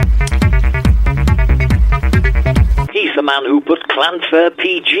man who put Llanfair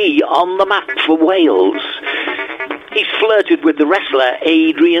PG on the map for Wales. He's flirted with the wrestler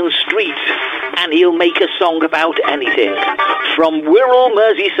Adrian Street, and he'll make a song about anything. From Wirral,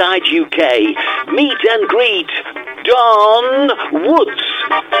 Merseyside, UK, meet and greet Don Woods.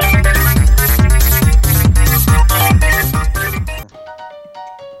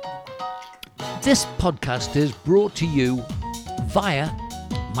 This podcast is brought to you via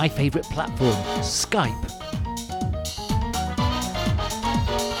my favourite platform, Skype.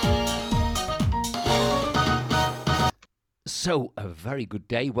 So, a very good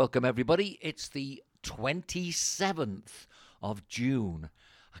day. Welcome, everybody. It's the 27th of June.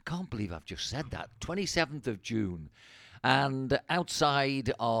 I can't believe I've just said that. 27th of June. And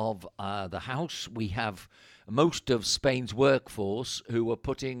outside of the house, we have most of Spain's workforce who are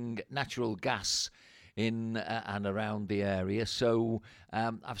putting natural gas in and around the area. So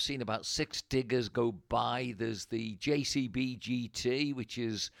I've seen about 6 diggers go by. There's the JCB GT, which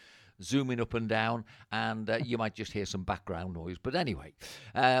is zooming up and down, and you might just hear some background noise. But anyway,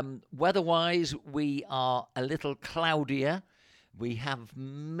 weather-wise, we are a little cloudier. We have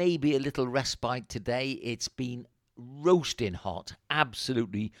maybe a little respite today. It's been roasting hot,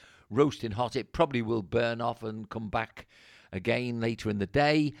 absolutely roasting hot. It probably will burn off and come back again later in the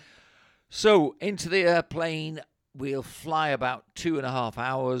day. So into the airplane, we'll fly about 2.5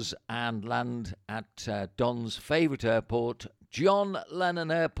 hours and land at Don's favourite airport, John Lennon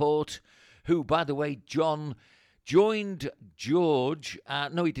Airport, who, by the way, John joined George.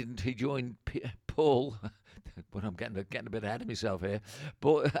 No, he didn't. He joined Paul. But I'm getting a bit ahead of myself here.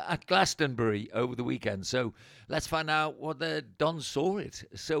 But at Glastonbury over the weekend. So let's find out whether Don saw it.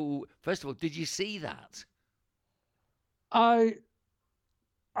 So first of all, did you see that? I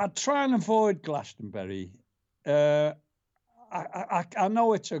try and avoid Glastonbury. I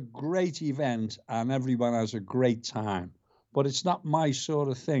know it's a great event and everyone has a great time, but it's not my sort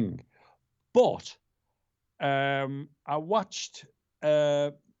of thing. But I watched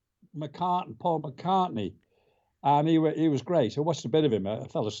Paul McCartney. And he was great. I watched a bit of him. I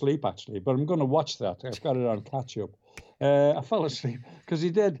fell asleep, actually, but I'm going to watch that. I've got it on catch-up. I fell asleep because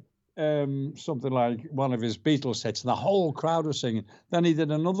he did something like one of his Beatles hits, and the whole crowd was singing. Then he did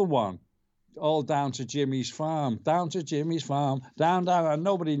another one, all down to Jimmy's farm, down, and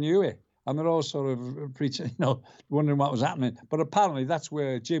nobody knew it. And they're all sort of wondering what was happening. But apparently that's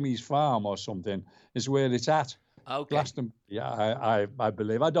where Jimmy's farm or something is where it's at. Okay. Glastonbury, yeah, I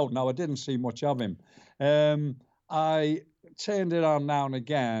believe. I don't know. I didn't see much of him. I turned it on now and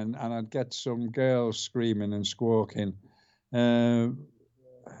again, and I'd get some girls screaming and squawking. You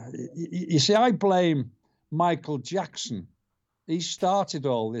see, I blame Michael Jackson. He started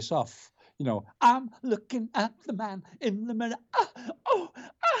all this off. I'm looking at the man in the mirror.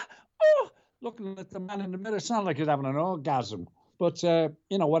 Looking at the man in the mirror. It sounds like he's having an orgasm. But,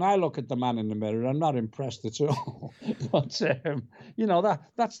 when I look at the man in the mirror, I'm not impressed at all. But,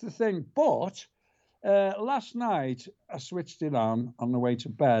 that's the thing. But last night, I switched it on the way to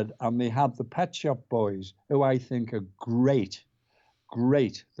bed, and they had the Pet Shop Boys, who I think are great.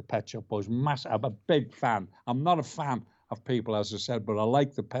 Great, the Pet Shop Boys. Massive. I'm a big fan. I'm not a fan of people, as I said, but I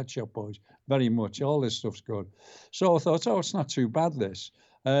like the Pet Shop Boys very much. All this stuff's good. So I thought, it's not too bad, this.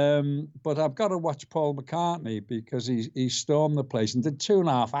 But I've got to watch Paul McCartney because he stormed the place and did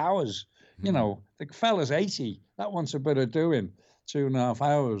 2.5 hours. The fella's 80. That wants a bit of doing. 2.5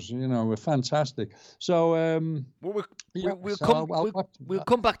 hours. We're fantastic. So we'll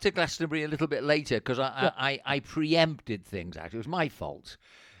come back to Glastonbury a little bit later because I preempted things. Actually, it was my fault.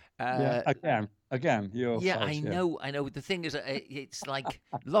 Again, your fault. I know. The thing is, it's like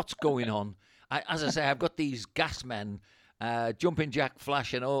lots going on. As I say, I've got these gas men. Jumping Jack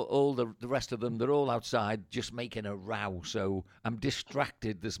Flash and all the rest of them, they're all outside just making a row. So I'm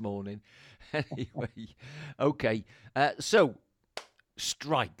distracted this morning. Anyway, okay. So,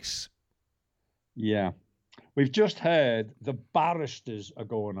 strikes. Yeah. We've just heard the barristers are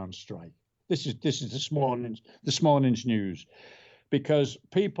going on strike. This is this morning's news. Because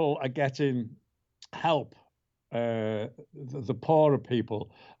people are getting help. The poorer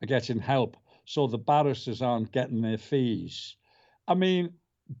people are getting help. So the barristers aren't getting their fees. I mean,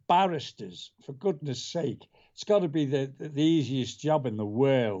 barristers, for goodness sake, it's got to be the easiest job in the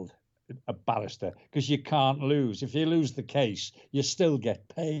world, a barrister, because you can't lose. If you lose the case, you still get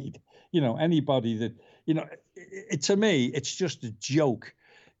paid. Anybody that, to me, it's just a joke.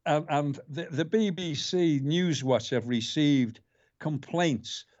 And the BBC Newswatch have received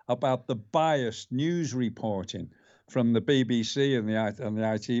complaints about the biased news reporting from the BBC and the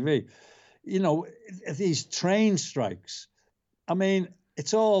ITV. These train strikes. I mean,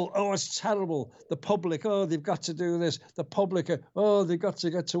 it's all, oh, it's terrible. The public, oh, they've got to do this. The public, oh, they've got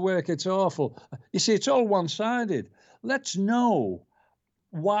to get to work. It's awful. You see, it's all one-sided. Let's know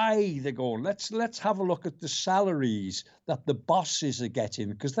why they're going. Let's have a look at the salaries that the bosses are getting,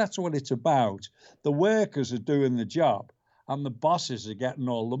 because that's what it's about. The workers are doing the job, and the bosses are getting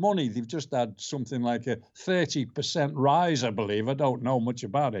all the money. They've just had something like a 30% rise, I believe. I don't know much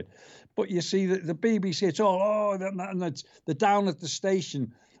about it. But you see, the BBC, it's all, oh, and they're down at the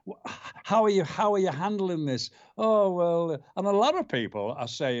station. How are you handling this? Oh, well, and a lot of people are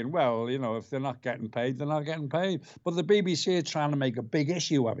saying, well, if they're not getting paid, they're not getting paid. But the BBC are trying to make a big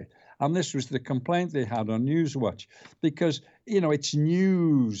issue of it. And this was the complaint they had on Newswatch, because, it's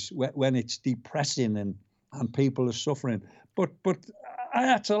news when it's depressing and people are suffering. But I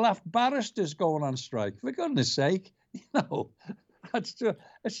had to laugh. Barristers going on strike, for goodness sake,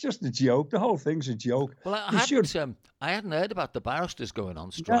 it's just a joke. The whole thing's a joke. Well, I hadn't heard about the barristers going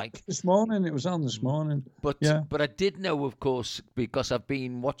on strike. Yeah, this morning, it was on this morning. But I did know, of course, because I've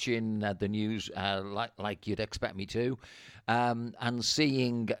been watching the news like you'd expect me to, and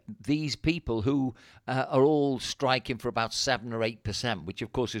seeing these people who are all striking for about 7 or 8%, which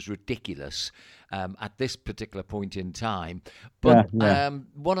of course is ridiculous at this particular point in time. But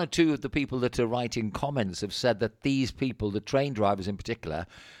one or two of the people that are writing comments have said that these people, the train drivers in particular,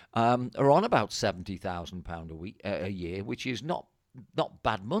 are on about £70,000 a year, which is not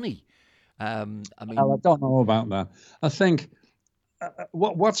bad money. I don't know about that. I think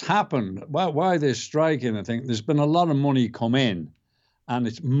what's happened, why they're striking, I think there's been a lot of money come in,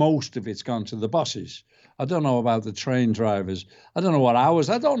 and most of it's gone to the bosses. I don't know about the train drivers. I don't know what hours.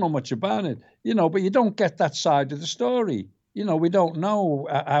 I don't know much about it. But you don't get that side of the story. We don't know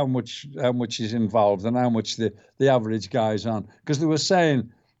how much is involved and how much the average guy's on, because they were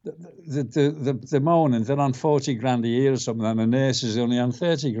saying the moaning they're on 40 grand a year or something, and a nurse is only on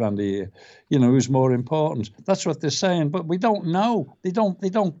 30 grand a year. Who's more important? That's what they're saying, but we don't know. They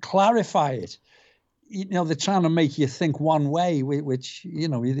don't clarify it. They're trying to make you think one way, which you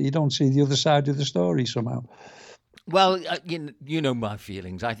don't see the other side of the story somehow. Well, you know my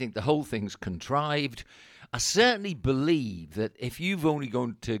feelings. I think the whole thing's contrived. I certainly believe that if you've only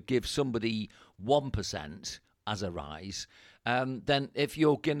going to give somebody 1% as a rise, then if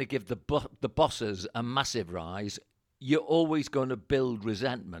you're going to give the bosses a massive rise, you're always going to build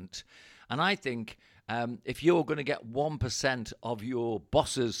resentment. And I think if you're going to get 1% of your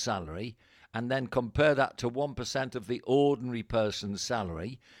boss's salary and then compare that to 1% of the ordinary person's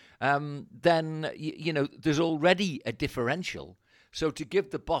salary, then, there's already a differential. So to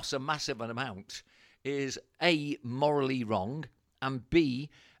give the boss a massive amount is A, morally wrong, and B,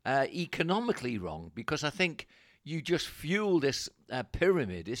 economically wrong, because I think you just fuel this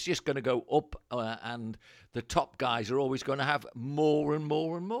pyramid. It's just going to go up, and the top guys are always going to have more and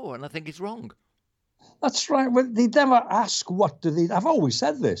more and more, and I think it's wrong. That's right. Well, they never ask I've always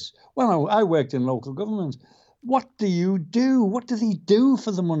said this. When I worked in local government, what do you do? What do they do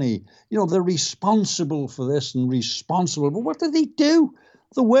for the money? They're responsible for this and responsible, but what do they do?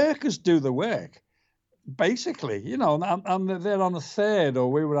 The workers do the work, basically, and they're on a third,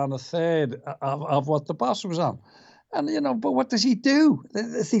 or we were on a third of what the boss was on. And, but what does he do?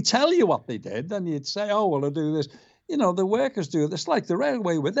 If they tell you what they did, then you'd say, oh, well, I'll do this. The workers do it. It's like the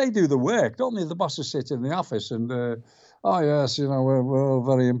railway, where they do the work, don't they? The bosses sit in the office and, oh, yes, we're all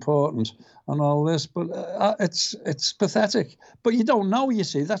very important and all this. But it's pathetic. But you don't know, you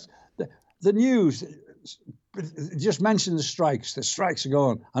see. That's the news. Just mention the strikes. The strikes are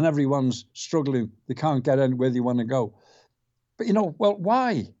going and everyone's struggling. They can't get anywhere they want to go. But, well,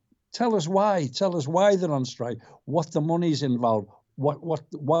 why? Tell us why. Tell us why they're on strike, what the money's involved,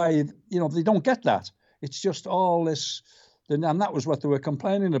 why, they don't get that. It's just all this, and that was what they were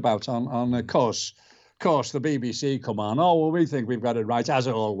complaining about on of course, the BBC come on, oh, well, we think we've got it right, as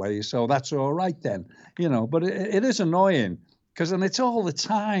always, so that's all right then, but it is annoying, because it's all the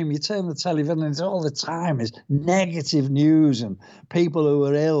time, you turn the television and it's all the time, it's negative news and people who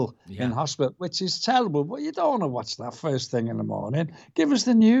are ill in hospital, which is terrible, but you don't want to watch that first thing in the morning. Give us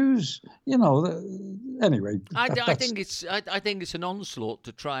the news, anyway. I think it's an onslaught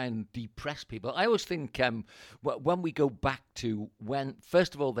to try and depress people. I always think when we go back to when,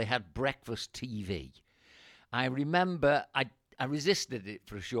 first of all, they had breakfast TV, I remember I resisted it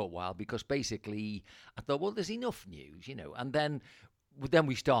for a short while, because basically I thought, well, there's enough news, and then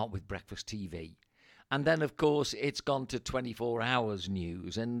we start with breakfast TV. And then, of course, it's gone to 24 hours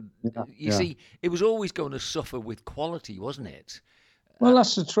news. And you see, it was always going to suffer with quality, wasn't it? Well,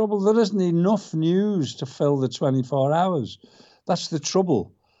 that's the trouble. There isn't enough news to fill the 24 hours. That's the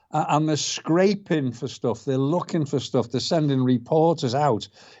trouble. And they're scraping for stuff. They're looking for stuff. They're sending reporters out,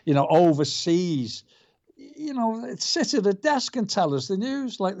 overseas. Sit at a desk and tell us the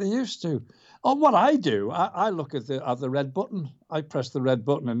news like they used to. Or what I do, I look at the red button. I press the red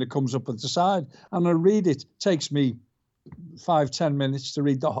button and it comes up at the side, and I read it. Takes me 5-10 minutes to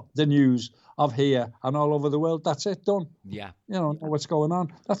read the news of here and all over the world. That's it, done. Yeah. Know what's going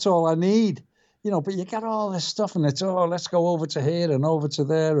on. That's all I need. But you get all this stuff, and it's let's go over to here and over to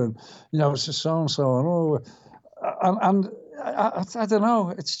there, and so and so, and I don't know.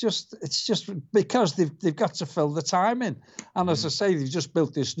 It's just because they've got to fill the time in, and as I say, they've just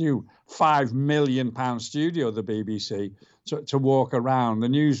built this new £5 million studio, the BBC, to walk around. The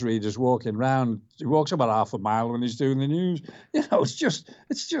newsreader's walking around. He walks about half a mile when he's doing the news. It's just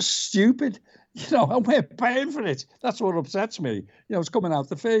stupid. And we're paying for it. That's what upsets me. It's coming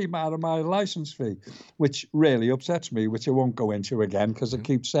out out of my license fee, which really upsets me, which I won't go into again because I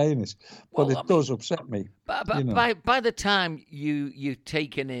keep saying it. But it does upset me. But by the time you've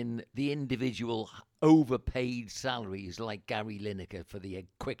taken in the individual overpaid salaries, like Gary Lineker, for the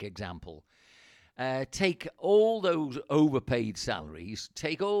quick example, take all those overpaid salaries,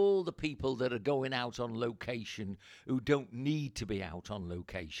 take all the people that are going out on location who don't need to be out on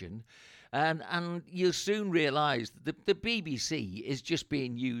location, and you'll soon realise that the BBC is just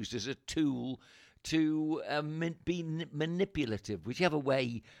being used as a tool to be manipulative, whichever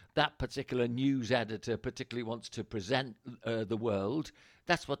way that particular news editor particularly wants to present the world.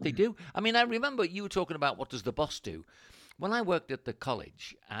 That's what they do. I mean, I remember you were talking about what does the boss do. When I worked at the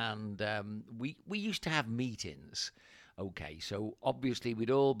college, and we used to have meetings. Okay, so obviously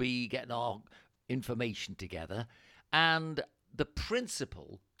we'd all be getting our information together, and the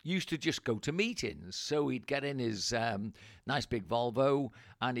principal used to just go to meetings. So he'd get in his nice big Volvo,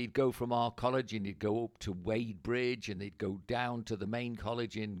 and he'd go from our college, and he'd go up to Wadebridge, and he'd go down to the main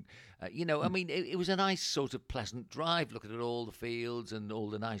college in, I mean, it was a nice sort of pleasant drive, looking at all the fields and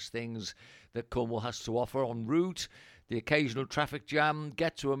all the nice things that Cornwall has to offer en route. The occasional traffic jam,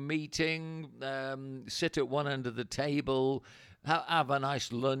 get to a meeting, sit at one end of the table, have a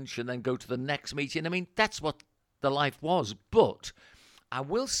nice lunch, and then go to the next meeting. I mean, that's what the life was. But I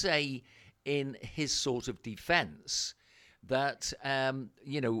will say, in his sort of defence, that,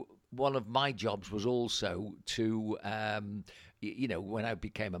 one of my jobs was also to, when I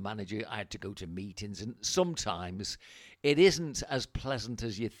became a manager, I had to go to meetings. And sometimes it isn't as pleasant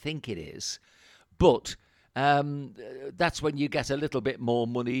as you think it is. But that's when you get a little bit more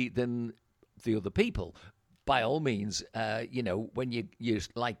money than the other people. By all means, when you're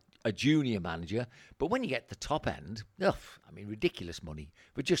like a junior manager, but when you get the top end, ridiculous money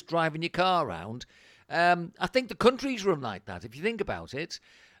for just driving your car around. I think the countries run like that. If you think about it,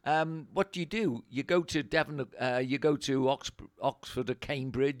 what do? You go to Devon, you go to Oxford or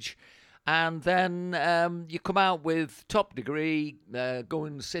Cambridge, and then you come out with top degree, go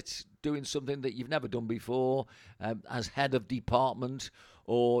and sit doing something that you've never done before, as head of department,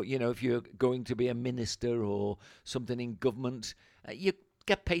 or, if you're going to be a minister or something in government, you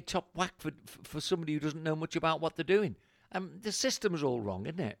get paid top whack for somebody who doesn't know much about what they're doing. The system's all wrong,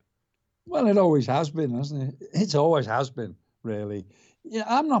 isn't it? Well, it always has been, hasn't it? It always has been, really.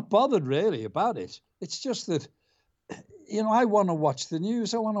 I'm not bothered really about it. It's just that, I want to watch the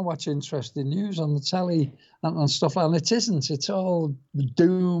news. I want to watch interesting news on the telly and stuff, and it isn't. It's all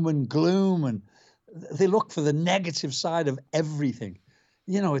doom and gloom, and they look for the negative side of everything.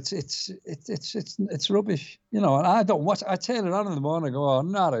 It's rubbish. And I don't watch. I turn it on in the morning and go, oh,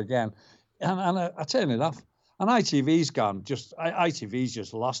 not again, and I turn it off. And ITV's gone. ITV's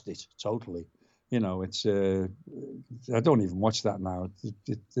just lost it totally. It's. I don't even watch that now.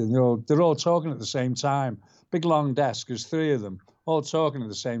 They're all talking at the same time. Big long desk. There's three of them all talking at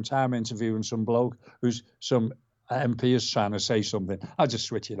the same time, interviewing some bloke who's some MP is trying to say something. I just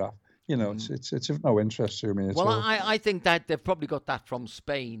switch it off. It's of no interest to me at all. Well, I think that they've probably got that from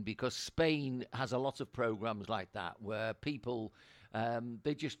Spain, because Spain has a lot of programs like that where people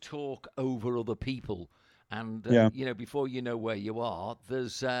they just talk over other people, and before you know where you are,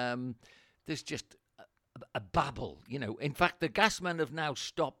 there's just a babble. In fact, the gasmen have now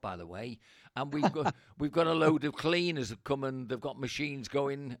stopped, by the way, and we've got a load of cleaners that come, and they've got machines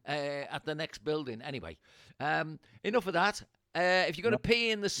going at the next building. Anyway, enough of that. If you're going to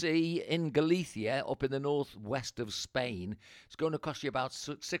pee in the sea in Galicia, up in the northwest of Spain, it's going to cost you about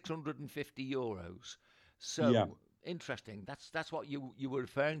 €650. So interesting. That's what you were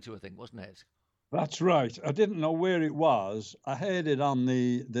referring to, I think, wasn't it? That's right. I didn't know where it was. I heard it on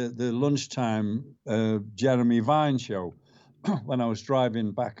the lunchtime Jeremy Vine show when I was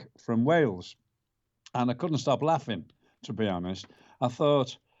driving back from Wales, and I couldn't stop laughing, to be honest. I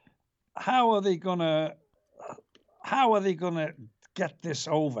thought, how are they gonna get this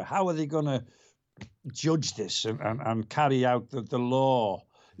over? How are they gonna judge this and carry out the law?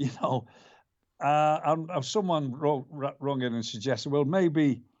 You know, and someone rung in and suggested, well,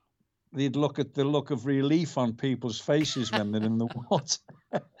 maybe they'd look at the look of relief on people's faces when they're in the water.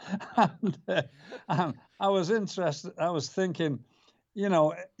 and I was interested. I was thinking, you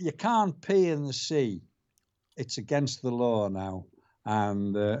know, you can't pee in the sea. It's against the law now.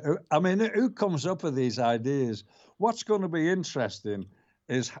 And I mean, who comes up with these ideas? What's going to be interesting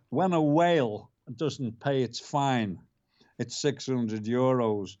is when a whale doesn't pay its fine, it's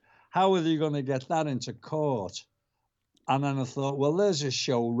 €600. How are they going to get that into court? And then I thought, well, there's a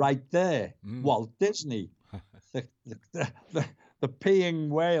show right there, Walt Disney, the peeing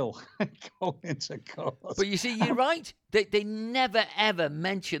whale going into court. But you see, you're right. They never, ever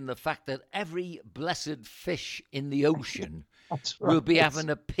mention the fact that every blessed fish in the ocean will be having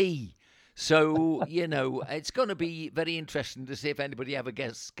a pee. So, you know, it's going to be very interesting to see if anybody ever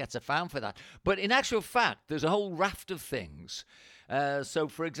gets a fine for that. But in actual fact, there's a whole raft of things. So,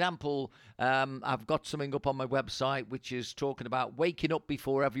 for example, I've got something up on my website which is talking about waking up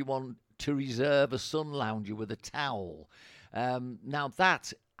before everyone to reserve a sun lounger with a towel. Now,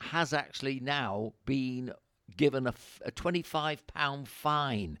 that has actually now been given a £25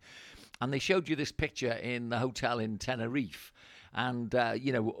 fine. And they showed you this picture in the hotel in Tenerife. And,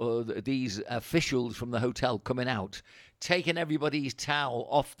 these officials from the hotel coming out, taking everybody's towel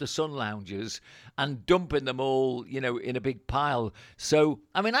off the sun loungers and dumping them all, you know, in a big pile. So,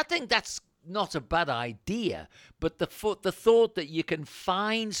 I mean, I think that's not a bad idea. But the thought that you can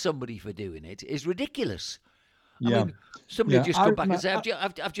fine somebody for doing it is ridiculous. Yeah. I mean, somebody just come back and say,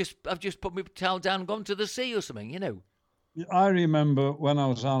 I've just put my towel down and gone to the sea or something, you know. I remember when I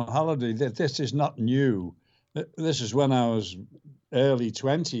was on holiday, that this is not new. This is when I was early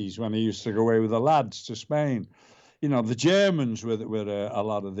 20s, when I used to go away with the lads to Spain. You know, the Germans were a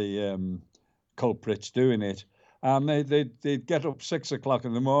lot of the culprits doing it. And they'd get up 6 o'clock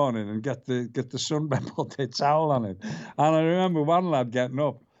in the morning and get the sunbed, put their towel on it. And I remember one lad getting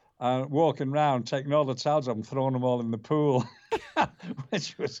up, walking around, taking all the towels off and throwing them all in the pool,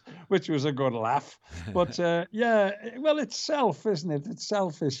 which was a good laugh. But well, it's self, isn't it? It's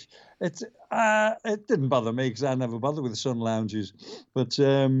selfish. It didn't bother me because I never bother with sun lounges. But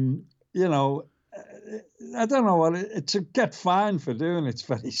you know, I don't know what to get fined for doing it's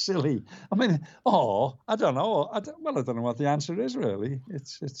very silly. I mean, I don't know. I don't know what the answer is really.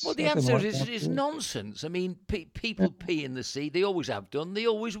 It's well, the answer is nonsense. I mean, people pee in the sea. They always have done. They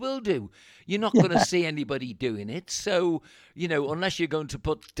always will do. You're not going to see anybody doing it. So, you know, unless you're going to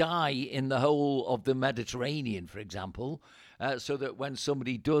put dye in the whole of the Mediterranean, for example, so that when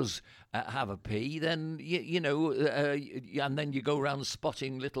somebody does have a pee, then, and then you go around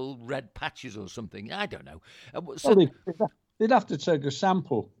spotting little red patches or something. I don't know. They'd have to take a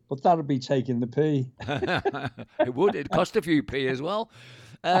sample, but that would be taking the pee. It would. It'd cost a few pee as well.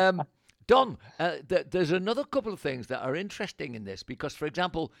 Don, there's another couple of things that are interesting in this because, for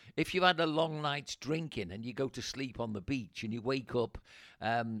example, if you had a long night's drinking and you go to sleep on the beach and you wake up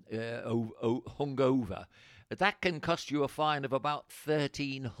hungover, that can cost you a fine of about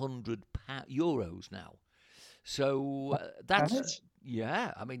 €1,300 now. So that's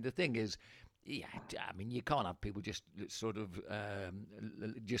yeah. I mean, the thing is, yeah. I mean, you can't have people just sort of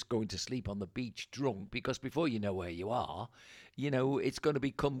just going to sleep on the beach drunk because before you know where you are, you know, it's going to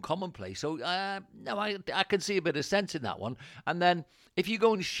become commonplace. So no, I can see a bit of sense in that one. And then if you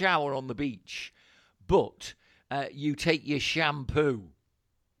go and shower on the beach, but you take your shampoo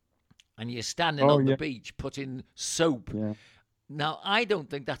and you're standing on the beach putting soap. Yeah. Now, I don't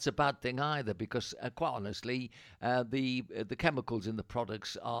think that's a bad thing either because, quite honestly, the chemicals in the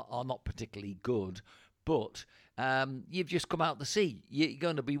products are not particularly good. But you've just come out the sea. You're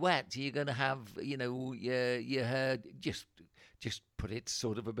going to be wet. You're going to have, you know, your hair, just put it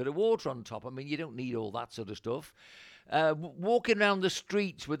sort of a bit of water on top. I mean, you don't need all that sort of stuff. Walking around the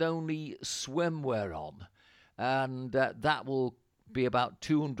streets with only swimwear on, and that will be about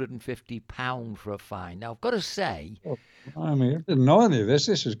 £250 for a fine. Now, I've got to say... I mean, I didn't know any of this.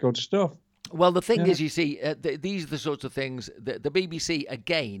 This is good stuff. Well, the thing is, you see, these are the sorts of things that the BBC,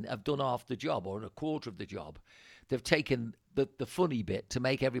 again, have done half the job or a quarter of the job. They've taken the funny bit to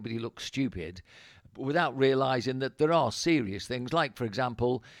make everybody look stupid without realising that there are serious things. Like, for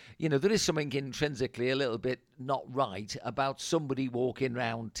example, you know, there is something intrinsically a little bit not right about somebody walking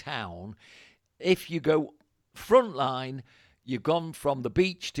around town. If you go front line... You've gone from the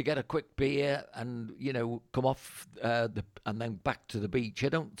beach to get a quick beer and, you know, come off and then back to the beach. I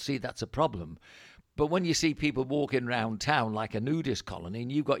don't see that's a problem. But when you see people walking around town like a nudist colony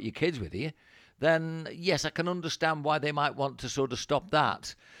and you've got your kids with you, then yes, I can understand why they might want to sort of stop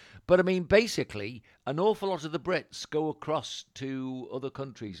that. But I mean, basically, an awful lot of the Brits go across to other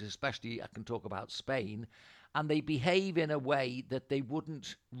countries, especially I can talk about Spain, and they behave in a way that they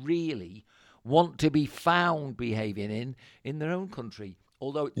wouldn't really want to be found behaving in their own country.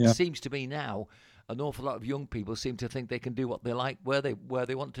 Although it seems to me now, an awful lot of young people seem to think they can do what they like where they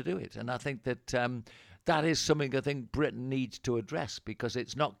want to do it. And I think that that is something I think Britain needs to address, because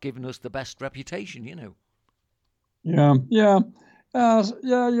it's not giving us the best reputation, you know. Yeah.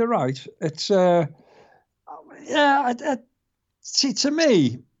 You're right. It's see, to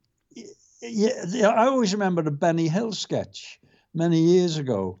me, I always remember the Benny Hill sketch many years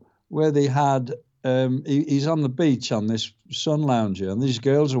ago where they had he's on the beach on this sun lounger, and these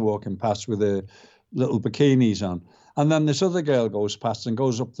girls are walking past with their little bikinis on, and then this other girl goes past and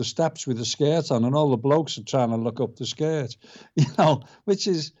goes up the steps with a skirt on, and all the blokes are trying to look up the skirt, which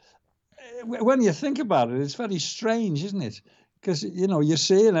is, when you think about it, it's very strange, isn't it? Because, you're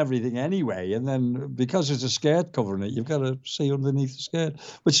seeing everything anyway, and then because there's a skirt covering it, you've got to see underneath the skirt,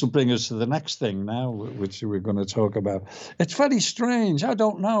 which will bring us to the next thing now, which we're going to talk about. It's very strange. I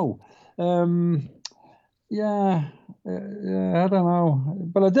don't know. I don't know.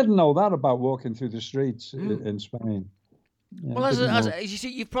 But I didn't know that about walking through the streets in Spain. Yeah, well, as you see,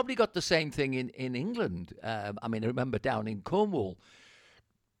 you've probably got the same thing in England. I mean, I remember down in Cornwall,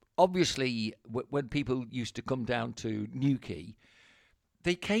 obviously, when people used to come down to Newquay,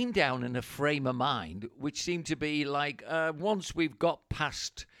 they came down in a frame of mind which seemed to be like, once we've got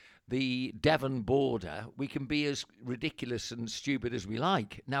past the Devon border, we can be as ridiculous and stupid as we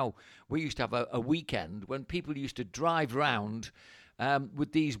like. Now, we used to have a weekend when people used to drive round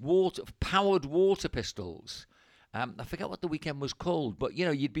with these powered water pistols. I forget what the weekend was called, but,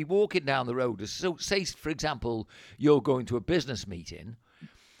 you'd be walking down the road. So, say, for example, you're going to a business meeting,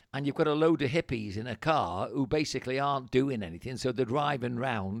 and you've got a load of hippies in a car who basically aren't doing anything. So they're driving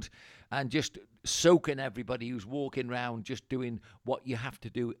round and just soaking everybody who's walking around, just doing what you have to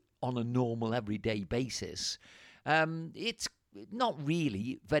do on a normal everyday basis. It's not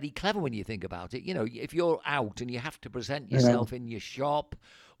really very clever when you think about it. If you're out and you have to present yourself in your shop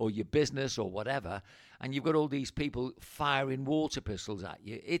or your business or whatever, and you've got all these people firing water pistols at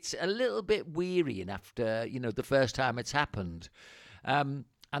you, it's a little bit wearying after, the first time it's happened.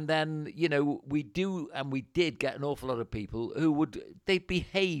 And then, we did get an awful lot of people who they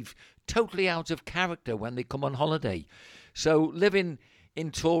behave totally out of character when they come on holiday. So living in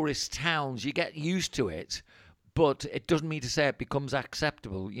tourist towns, you get used to it, but it doesn't mean to say it becomes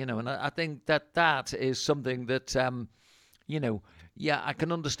acceptable, and I think that is something that, I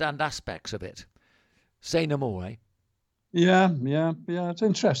can understand aspects of it. Say no more, eh? Yeah. It's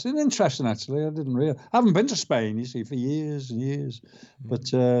interesting. Actually, I didn't realize. I haven't been to Spain, you see, for years and years. But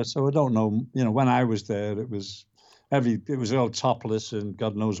so I don't know. When I was there, it was all topless and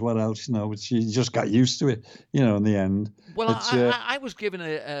God knows what else. Which you just got used to it. In the end. Well, I was given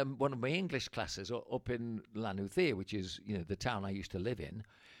one of my English classes up in Llanuthia, which is the town I used to live in,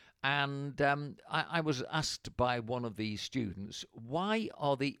 and I was asked by one of these students, why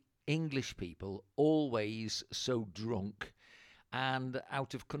are the English people always so drunk and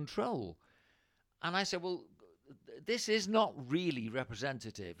out of control? And I said, well, this is not really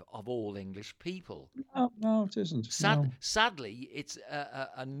representative of all English people. No, it isn't. Sadly, it's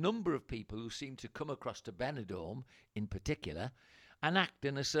a number of people who seem to come across to Benidorm in particular and act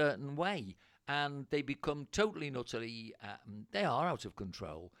in a certain way, and they become totally and utterly, they are out of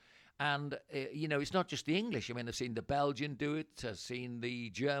control. And, it's not just the English. I mean, I've seen the Belgian do it, I've seen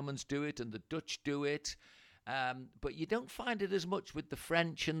the Germans do it, and the Dutch do it. But you don't find it as much with the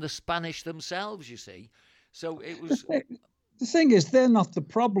French and the Spanish themselves, you see. So it was... The thing is, they're not the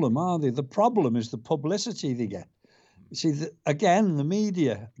problem, are they? The problem is the publicity they get. You see, again, the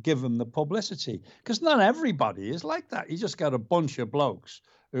media give them the publicity. Because not everybody is like that. You just got a bunch of blokes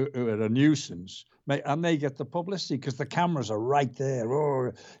who are a nuisance, and they get the publicity because the cameras are right there.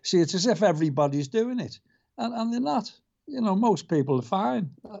 Oh, see, it's as if everybody's doing it, and they're not. Most people are fine.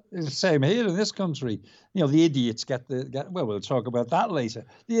 It's the same here in this country. The idiots get well, we'll talk about that later.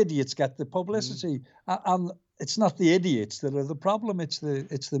 The idiots get the publicity, and it's not the idiots that are the problem. It's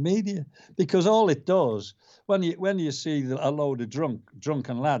the media, because all it does when you see a load of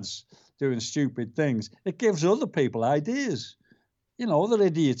drunken lads doing stupid things, it gives other people ideas. Other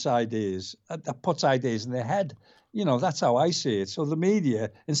idiots' ideas, that puts ideas in their head. That's how I see it. So the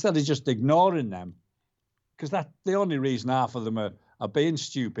media, instead of just ignoring them, because the only reason half of them are are being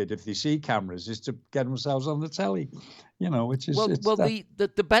stupid if they see cameras is to get themselves on the telly, which is... Well, the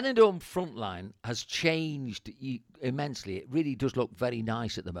Benidorm front line has changed immensely. It really does look very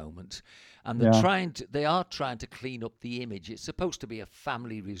nice at the moment. And they are trying to clean up the image. It's supposed to be a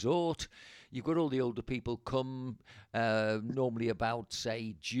family resort. You've got all the older people come, normally about,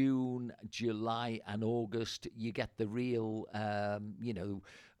 say, June, July and August. You get the real,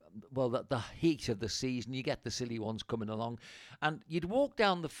 the heat of the season. You get the silly ones coming along. And you'd walk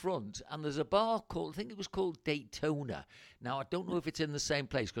down the front and there's a bar called, I think it was called Daytona. Now, I don't know if it's in the same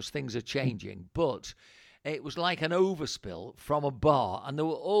place because things are changing, but it was like an overspill from a bar. And there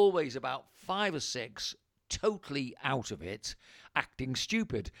were always about 5 or 6 totally out of it, acting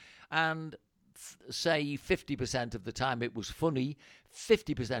stupid. And say 50% of the time it was funny,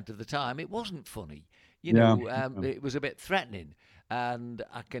 50% of the time it wasn't funny. It was a bit threatening. And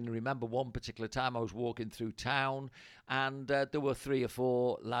I can remember one particular time I was walking through town and there were 3 or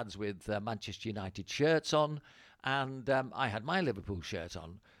 4 lads with Manchester United shirts on, and I had my Liverpool shirt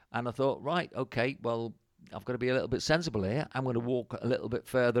on. And I thought, right, okay, well, I've got to be a little bit sensible here. I'm going to walk a little bit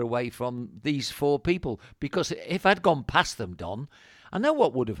further away from these 4 people, because if I'd gone past them, Don, I know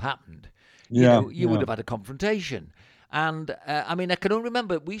what would have happened. You would have had a confrontation. And, I can only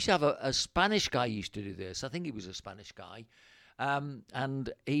remember, we used to have a Spanish guy used to do this. I think he was a Spanish guy.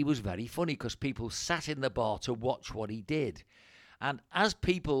 And he was very funny because people sat in the bar to watch what he did. And as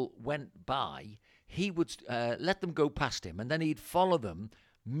people went by, he would let them go past him, and then he'd follow them,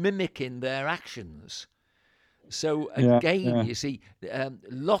 mimicking their actions. So again, you see,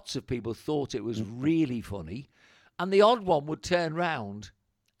 lots of people thought it was really funny, and the odd one would turn round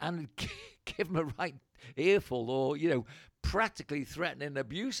and give him a right earful, or practically threatening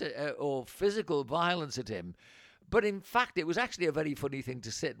abuse or physical violence at him. But in fact, it was actually a very funny thing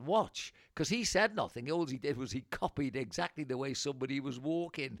to sit and watch, because he said nothing. All he did was he copied exactly the way somebody was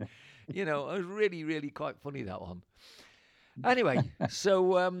walking. It was really, really quite funny, that one. Anyway,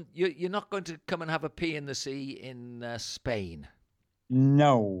 so you're not going to come and have a pee in the sea in Spain?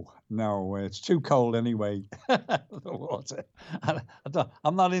 No, it's too cold anyway, the water.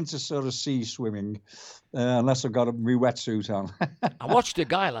 I'm not into sort of sea swimming unless I've got my wetsuit on. I watched a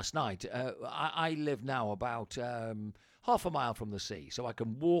guy last night. I live now about half a mile from the sea, so I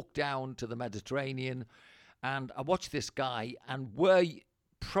can walk down to the Mediterranean, and I watched this guy, and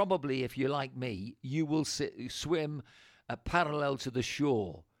probably, if you're like me, you will swim parallel to the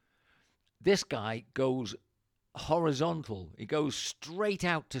shore. This guy goes horizontal. He goes straight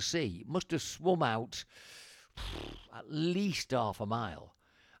out to sea. Must have swum out at least half a mile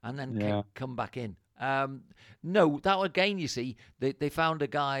and then come back in. No, that again, you see, they found a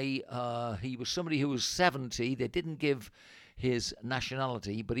guy, he was somebody who was 70. They didn't give his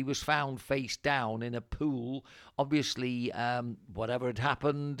nationality, but he was found face down in a pool. Obviously, whatever had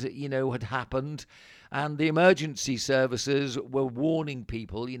happened, had happened. And the emergency services were warning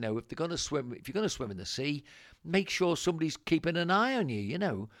people, if you're going to swim in the sea, make sure somebody's keeping an eye on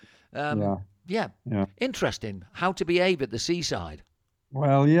you, Interesting. How to behave at the seaside.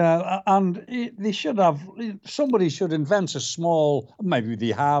 Well, and somebody should invent a small, maybe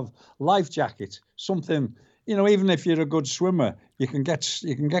they have, life jacket, something, even if you're a good swimmer, you can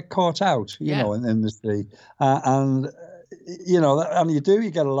get caught out, in the sea. And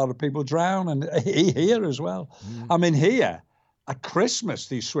you get a lot of people drown, and here as well. Here at Christmas,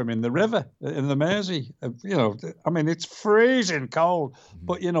 they swim in the river, in the Mersey. It's freezing cold,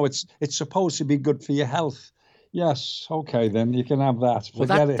 but it's supposed to be good for your health. Yes, okay, then you can have that.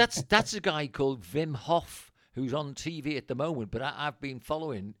 Forget it. That's a guy called Wim Hof who's on TV at the moment, but I've been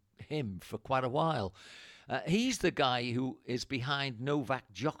following him for quite a while. He's the guy who is behind Novak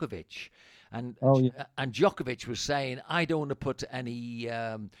Djokovic. And Djokovic was saying, I don't want to put any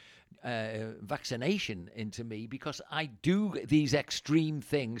vaccination into me because I do these extreme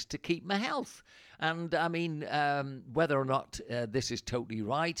things to keep my health. And whether or not this is totally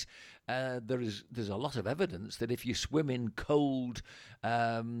right, there's a lot of evidence that if you swim in cold,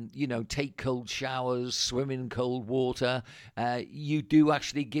 take cold showers, swim in cold water, you do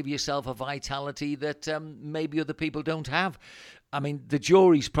actually give yourself a vitality that maybe other people don't have. The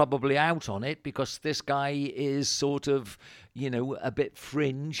jury's probably out on it because this guy is sort of, a bit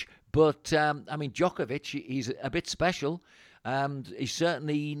fringe. But, Djokovic, he's a bit special. He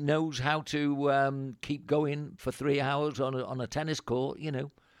certainly knows how to keep going for 3 hours on a tennis court,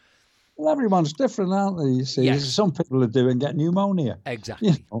 Well, everyone's different, aren't they? You see, yes. Some people get pneumonia.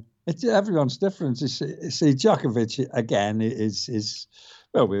 Exactly. Everyone's different. You see, Djokovic, again, is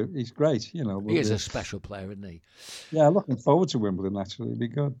well, he's great, He is a special player, isn't he? Yeah, looking forward to Wimbledon, actually. It'd be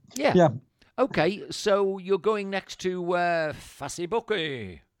good. Yeah. Okay, so you're going next to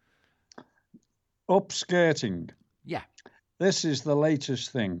Facebook. Upskirting. Yeah. This is the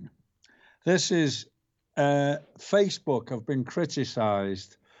latest thing. This is Facebook have been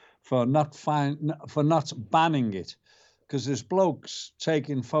criticised for not banning it, because there's blokes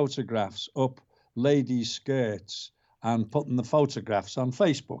taking photographs up ladies' skirts and putting the photographs on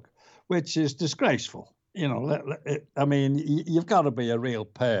Facebook, which is disgraceful. You know, I mean, you've got to be a real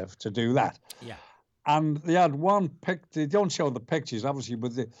perv to do that. Yeah. And they had one pic. They don't show the pictures, obviously,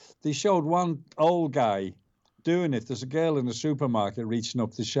 but they showed one old guy doing it. There's a girl in the supermarket reaching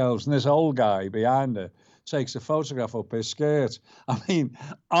up the shelves, and this old guy behind her takes a photograph up his skirt. I mean,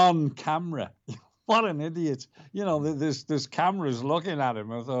 on camera. What an idiot. You know, there's cameras looking at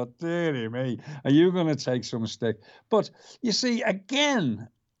him. I thought, dearie me, are you going to take some stick? But you see, again,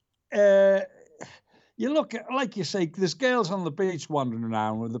 you look at, like you say, there's girls on the beach wandering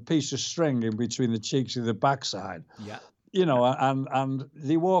around with a piece of string in between the cheeks of the backside. Yeah. You know, and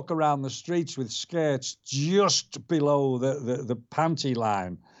they walk around the streets with skirts just below the panty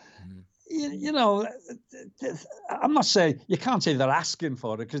line. You know, I'm not saying, you can't say they're asking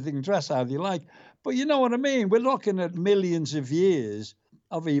for it because they can dress how they like, but you know what I mean? We're looking at millions of years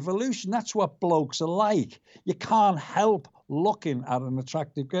of evolution. That's what blokes are like. You can't help looking at an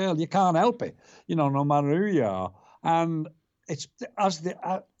attractive girl. You can't help it, you know, no matter who you are. And it's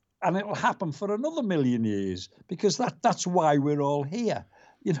and it'll happen for another million years, because that's why we're all here,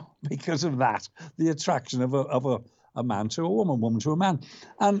 you know, because of that, the attraction of a man to a woman to a man.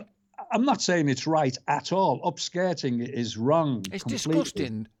 And I'm not saying it's right at all. Upskirting is wrong. It's completely.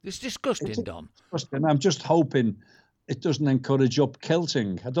 disgusting. It's disgusting, Don. And I'm just hoping it doesn't encourage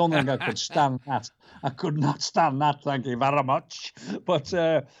up-kilting. I don't think I could stand that. I could not stand that, thank you very much. But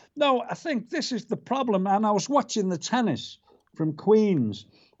no, I think this is the problem. And I was watching the tennis from Queen's,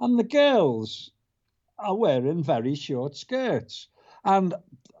 and the girls are wearing very short skirts. And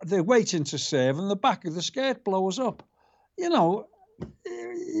they're waiting to serve, and the back of the skirt blows up. You know,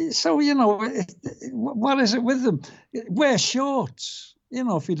 so, you know, what is it with them? Wear shorts, you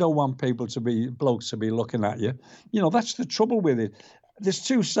know, if you don't want blokes to be looking at you. You know, that's the trouble with it. There's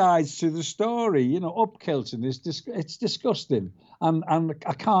two sides to the story. You know, up-kilting it's disgusting. And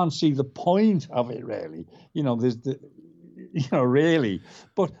I can't see the point of it, really. You know, really.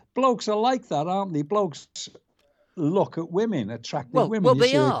 But blokes are like that, aren't they? Blokes look at women, attractive women. Well,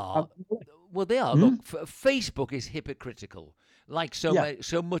 they are. Well, they are. Look, Facebook is hypocritical, like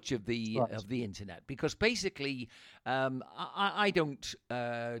so much of the internet, because basically, I don't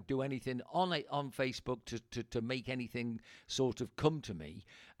do anything on Facebook to make anything sort of come to me,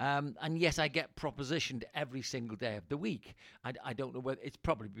 and yet I get propositioned every single day of the week. I don't know whether it's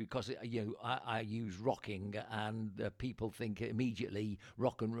probably because I use rocking, and people think immediately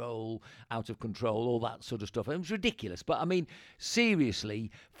rock and roll, out of control, all that sort of stuff. And it's ridiculous, but I mean,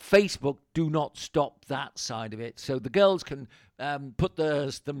 seriously, Facebook do not stop that side of it. So the girls can put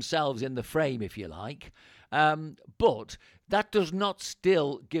themselves in the frame, if you like. But that does not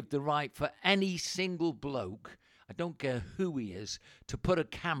still give the right for any single bloke, I don't care who he is, to put a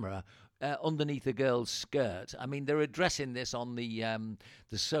camera underneath a girl's skirt. I mean, they're addressing this on the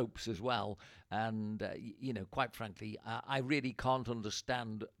soaps as well. And, quite frankly, I really can't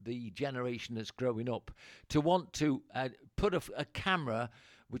understand the generation that's growing up to want to put a camera,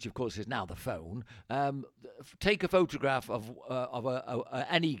 which of course is now the phone, take a photograph of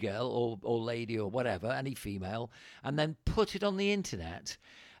any girl or lady or whatever, any female, and then put it on the internet.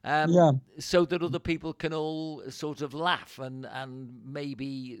 So that other people can all sort of laugh and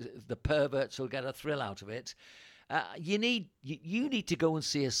maybe the perverts will get a thrill out of it. You need to go and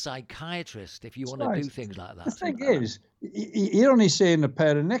see a psychiatrist if you want to do things like that. The thing is, you're only seeing a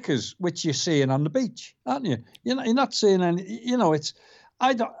pair of knickers, which you're seeing on the beach, aren't you? You're not seeing any. You know, it's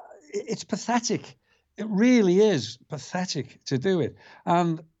pathetic. It really is pathetic to do it.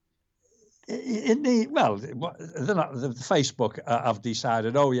 And the Facebook have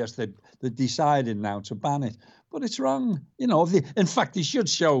decided, oh yes, they're deciding now to ban it, but it's wrong. You know, in fact, they should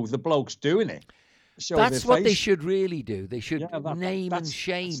show the blokes doing it. That's what they should really do. They should name and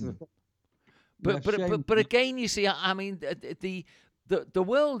shame. But again, you see, I mean, the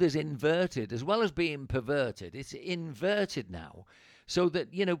world is inverted as well as being perverted. It's inverted now, so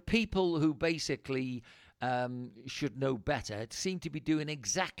that people who basically should know better seem to be doing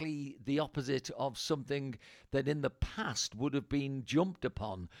exactly the opposite of something that in the past would have been jumped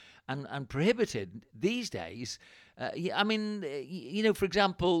upon and prohibited. These days, I mean, for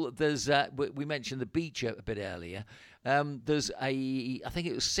example, there's we mentioned the beach a bit earlier. There's I think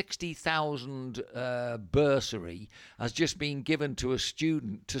it was 60,000 bursary has just been given to a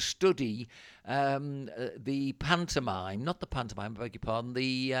student to study the pantomime, not the pantomime, I beg your pardon,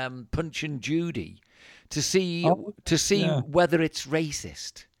 the Punch and Judy, to see whether it's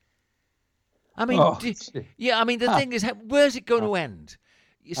racist. I mean, I mean, the thing is, where's it going to end?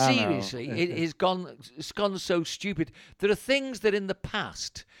 Seriously, it's gone so stupid. There are things that in the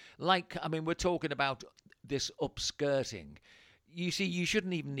past, like, I mean, we're talking about this upskirting. You see, you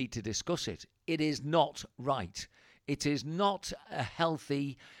shouldn't even need to discuss it. It is not right. It is not a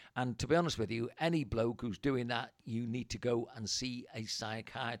healthy, and to be honest with you, any bloke who's doing that, you need to go and see a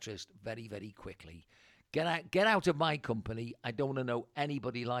psychiatrist very, very quickly. Get out of my company. I don't want to know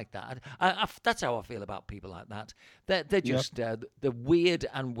anybody like that. That's how I feel about people like that. They're just they're weird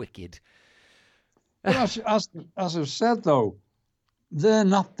and wicked. But as I've said, though, they're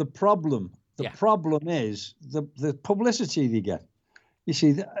not the problem. The problem is the publicity they get. You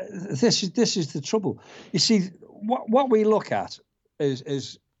see, this is the trouble. You see, what we look at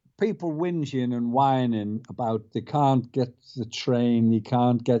is people whinging and whining about they can't get the train, they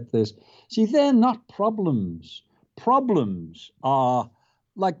can't get this. See, they're not problems. Problems are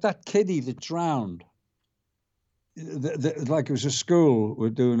like that kiddie that drowned. Like it was a school, we're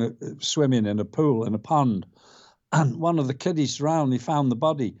doing swimming in a pool, in a pond, and one of the kiddies drowned, they found the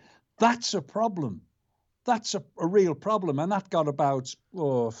body. That's a problem. That's a real problem. And that got about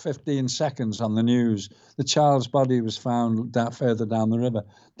 15 seconds on the news. The child's body was found further down the river.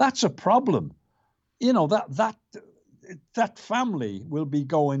 That's a problem. You know, that family will be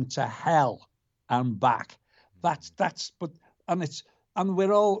going to hell and back. It's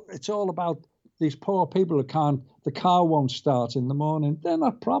all about these poor people who the car won't start in the morning. They're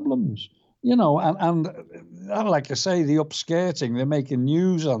not problems. You know, and like I say, the upskirting, they're making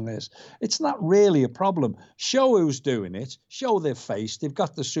news on this. It's not really a problem. Show who's doing it. Show their face. They've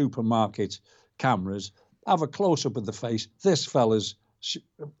got the supermarket cameras. Have a close-up of the face. This fella's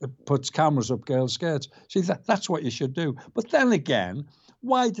puts cameras up girls' skirts. See, that's what you should do. But then again,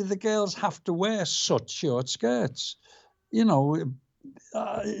 why do the girls have to wear such short skirts? You know,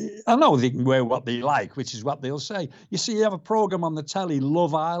 I know they can wear what they like, which is what they'll say. You see, you have a program on the telly,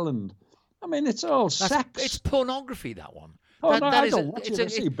 Love Island. I mean, it's all sex. It's pornography, that one. I don't watch it. I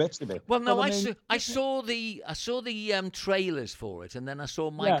see bits of it. Well, no, I saw the trailers for it, and then I saw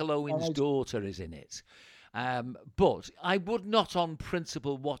Michael Owen's daughter is in it. But I would not on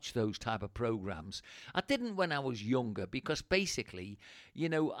principle watch those type of programs. I didn't when I was younger because basically, you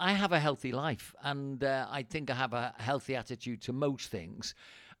know, I have a healthy life and I think I have a healthy attitude to most things.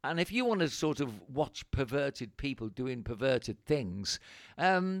 And if you want to sort of watch perverted people doing perverted things,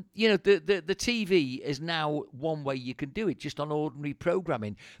 you know, the TV is now one way you can do it, just on ordinary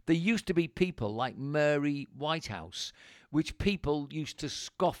programming. There used to be people like Mary Whitehouse, which people used to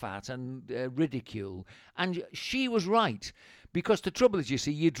scoff at and ridicule. And she was right, because the trouble is, you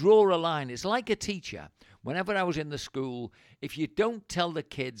see, you draw a line. It's like a teacher. Whenever I was in the school, if you don't tell the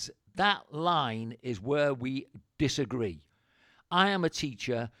kids that line is where we disagree. I am a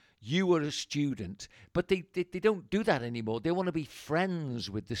teacher, you are a student, but they don't do that anymore. They want to be friends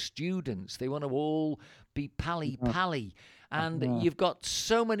with the students. They want to all be pally-pally. And you've got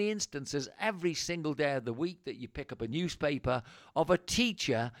so many instances every single day of the week that you pick up a newspaper of a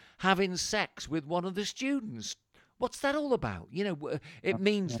teacher having sex with one of the students. What's that all about? You know, it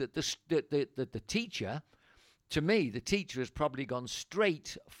means that the teacher, to me, the teacher has probably gone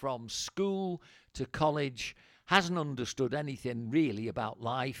straight from school to college, hasn't understood anything really about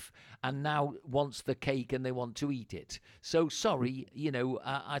life, and now wants the cake and they want to eat it. So sorry, you know,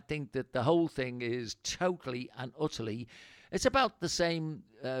 I think that the whole thing is totally and utterly, it's about the same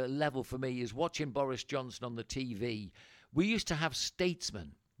level for me as watching Boris Johnson on the TV. We used to have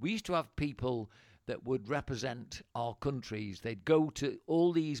statesmen. We used to have people that would represent our countries. They'd go to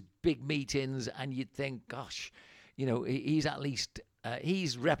all these big meetings and you'd think, gosh, you know, he's at least,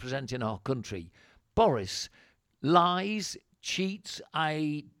 he's representing our country. Boris lies, cheats.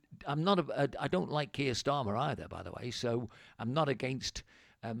 I don't like Keir Starmer either, by the way. So I'm not against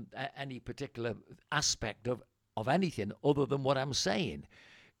any particular aspect of anything other than what I'm saying.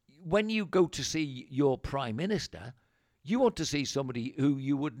 When you go to see your Prime Minister, you want to see somebody who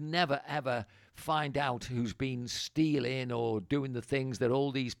you would never, ever find out who's been stealing or doing the things that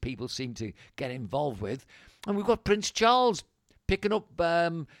all these people seem to get involved with. And we've got Prince Charles picking up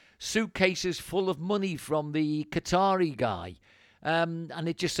suitcases full of money from the Qatari guy. And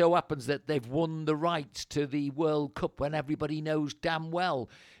it just so happens that they've won the rights to the World Cup when everybody knows damn well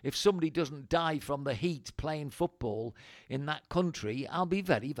if somebody doesn't die from the heat playing football in that country, I'll be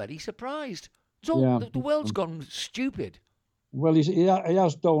very, very surprised. It's all, the world's gone stupid. Well, he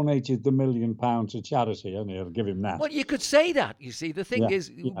has donated the £1 million to charity, and I'll give him that. Well, you could say that. You see, the thing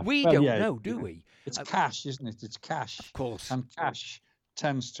is, we don't know, do we? It's cash, isn't it? It's cash. Of course. And cash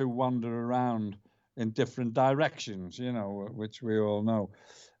tends to wander around in different directions, which we all know.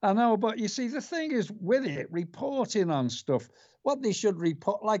 I know, but you see, the thing is with it, reporting on stuff, what they should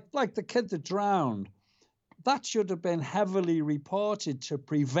report, like the kid that drowned, that should have been heavily reported to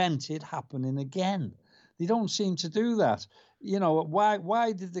prevent it happening again. They don't seem to do that.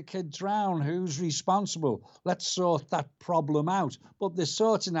 Why did the kid drown? Who's responsible? Let's sort that problem out. But they're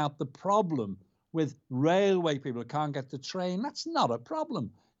sorting out the problem with railway people who can't get the train. That's not a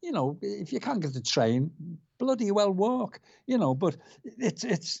problem. If you can't get the train, bloody well walk. But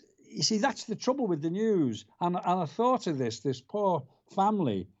it's you see, that's the trouble with the news. And I thought of this poor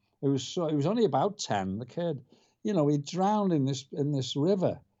family. It was only about 10, the kid. He drowned in this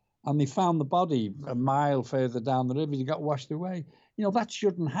river. And they found the body a mile further down the river. He got washed away. That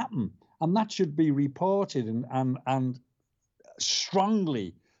shouldn't happen. And that should be reported and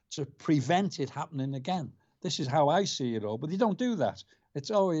strongly to prevent it happening again. This is how I see it all. But they don't do that. It's,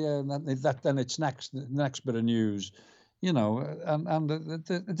 then it's the next bit of news. And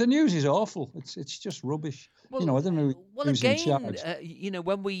the news is awful. It's just rubbish. Well, I don't know who's in charge.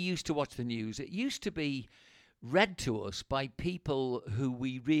 When we used to watch the news, it used to be read to us by people who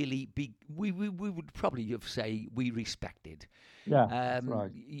we really we would probably say we respected. Yeah, that's right.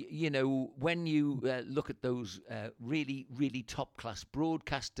 When you look at those really, really top class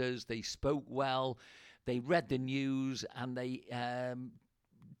broadcasters, they spoke well, they read the news, and they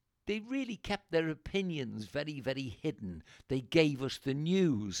really kept their opinions very, very hidden. They gave us the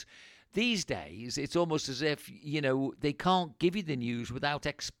news. These days, it's almost as if, they can't give you the news without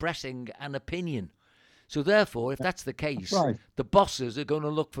expressing an opinion. So therefore, if that's the case, right, the bosses are going to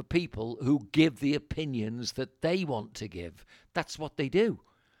look for people who give the opinions that they want to give. That's what they do.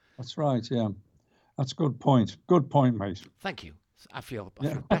 That's right, yeah. That's a good point. Good point, mate. Thank you. I feel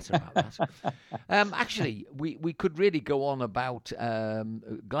better about that. Actually, we could really go on about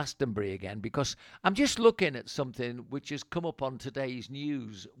Glastonbury again, because I'm just looking at something which has come up on today's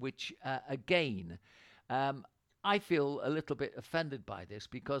news, which, again, I feel a little bit offended by this,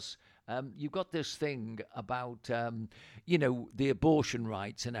 because you've got this thing about, the abortion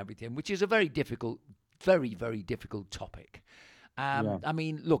rights and everything, which is a very difficult, very, very difficult topic. I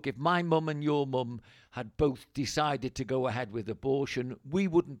mean, look, if my mum and your mum had both decided to go ahead with abortion, we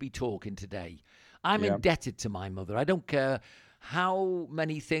wouldn't be talking today. I'm indebted to my mother. I don't care how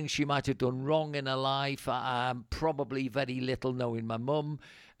many things she might have done wrong in her life. Probably very little, knowing my mum.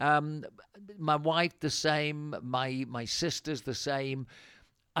 My wife, the same. My sister's the same.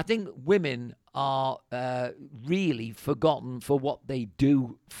 I think women are really forgotten for what they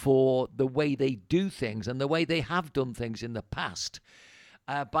do, for the way they do things and the way they have done things in the past.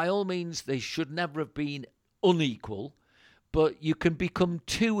 By all means, they should never have been unequal, but you can become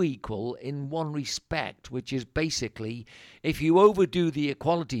too equal in one respect, which is basically if you overdo the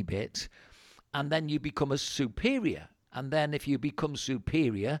equality bit and then you become a superior. And then if you become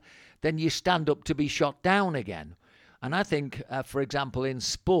superior, then you stand up to be shot down again. And I think, for example, in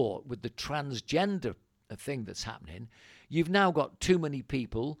sport, with the transgender thing that's happening, you've now got too many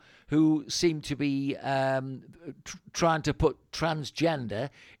people who seem to be trying to put transgender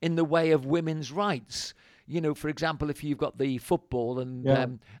in the way of women's rights. For example, if you've got the football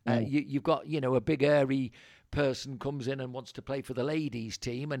and you've got, a big hairy person comes in and wants to play for the ladies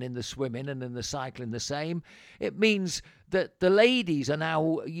team, and in the swimming and in the cycling the same, it means that the ladies are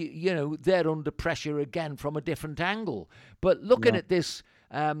now, they're under pressure again from a different angle. But looking at this,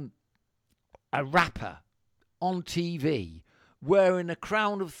 a rapper on TV wearing a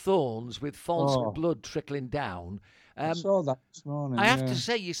crown of thorns with false blood trickling down. I saw that this morning. I have to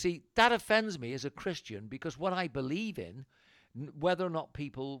say, you see, that offends me as a Christian, because what I believe in, whether or not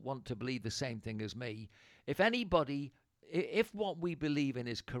people want to believe the same thing as me, if what we believe in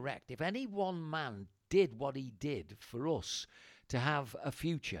is correct, if any one man did what he did for us to have a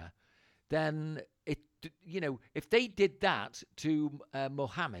future, then if they did that to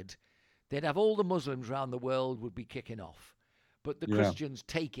Muhammad, they'd have all the Muslims around the world would be kicking off. But the Christians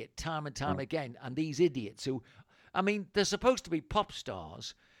take it time and time again, and these idiots who, I mean, they're supposed to be pop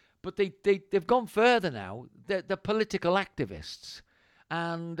stars, but they've gone further now. They're political activists,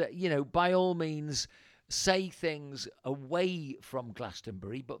 and by all means, say things away from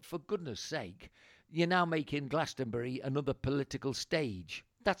Glastonbury, but for goodness sake, you're now making Glastonbury another political stage.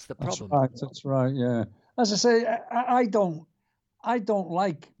 That's the problem. That's right, yeah. As I say, I don't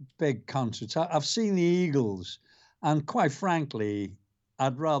like big concerts. I've seen the Eagles, and quite frankly,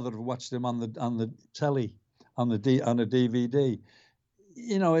 I'd rather have watched them on the telly, on a DVD.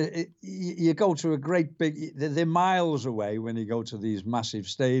 You know, you go to a great big. They're miles away when you go to these massive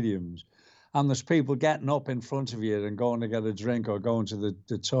stadiums, and there's people getting up in front of you and going to get a drink or going to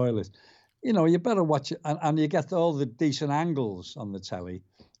the toilet. You know, you better watch it, and you get all the decent angles on the telly.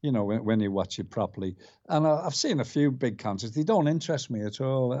 You know, when you watch it properly. And I've seen a few big concerts. They don't interest me at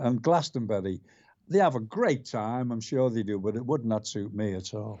all. And Glastonbury, they have a great time. I'm sure they do, but it would not suit me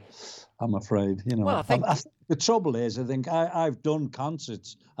at all, I'm afraid. You know, Well, I think the trouble is, I think I've done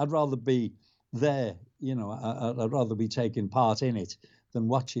concerts. I'd rather be there. You know, I'd rather be taking part in it than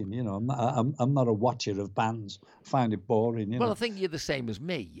watching. You know, I'm not a watcher of bands. I find it boring. You Well, know? I think you're the same as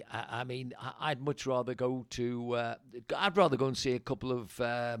me. I mean, I'd much rather go to. I'd rather go and see a couple of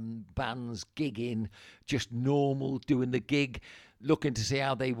bands gigging, just normal, doing the gig, looking to see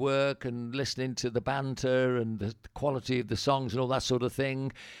how they work and listening to the banter and the quality of the songs and all that sort of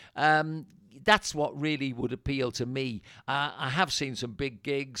thing. That's what really would appeal to me. I have seen some big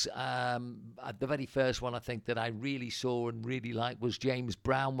gigs. The very first one I think that I really saw and really liked was James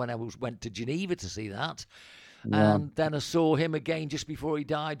Brown when I went to Geneva to see that. Yeah. And then I saw him again just before he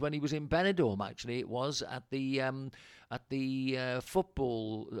died when he was in Benidorm. Actually, it was at the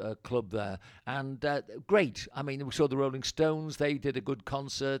football club there, and great. I mean, we saw the Rolling Stones; they did a good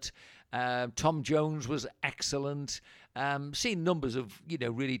concert. Tom Jones was excellent. Seen numbers of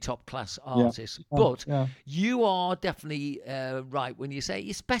really top class artists, but you are definitely right when you say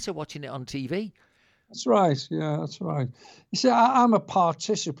it's better watching it on TV. That's right. Yeah, that's right. You see, I'm a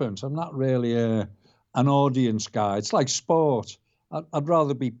participant. I'm not really an audience guy. It's like sport. I'd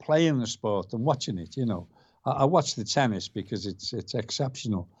rather be playing the sport than watching it. You know, I watch the tennis because it's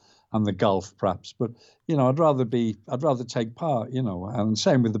exceptional, and the golf perhaps. But I'd rather take part. And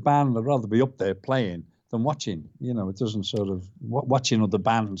same with the band. I'd rather be up there playing than watching. It doesn't watching other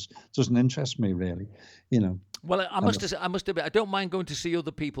bands doesn't interest me really. Well, I must admit, I don't mind going to see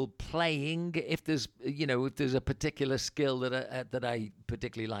other people playing if there's a particular skill that I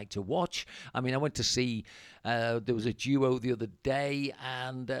particularly like to watch. I mean, I went to see there was a duo the other day,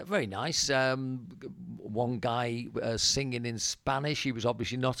 and very nice. One guy singing in Spanish. He was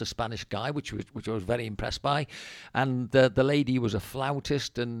obviously not a Spanish guy, which I was very impressed by. And the lady was a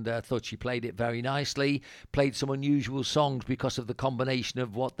flautist, and thought she played it very nicely. Played some unusual songs because of the combination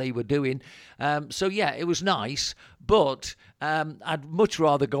of what they were doing. So yeah, it was nice. But I'd much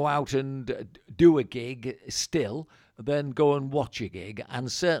rather go out and do a gig still than go and watch a gig. And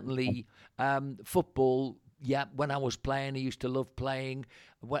certainly football, yeah, when I was playing, I used to love playing.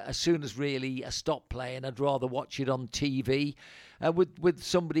 As soon as really I stopped playing, I'd rather watch it on TV with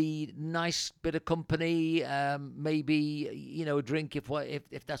somebody, nice bit of company, maybe a drink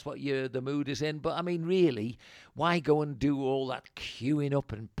if that's what the mood is in. But I mean, really, why go and do all that queuing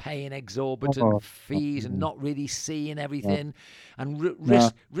up and paying exorbitant fees and not really seeing everything and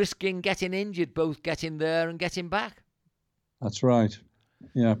risking getting injured, both getting there and getting back? That's right.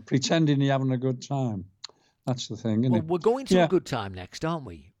 Yeah, pretending you're having a good time. That's the thing, isn't it? We're going to a good time next, aren't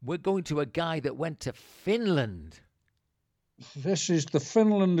we? We're going to a guy that went to Finland. This is the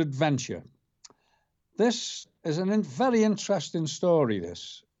Finland adventure. This is a very interesting story,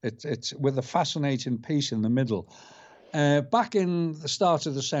 this. It's with a fascinating piece in the middle. Back in the start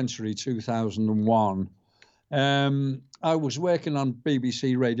of the century, 2001, I was working on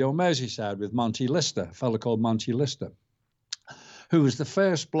BBC Radio Merseyside with Monty Lister, a fellow called Monty Lister, who was the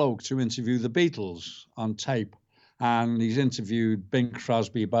first bloke to interview the Beatles on tape. And he's interviewed Bing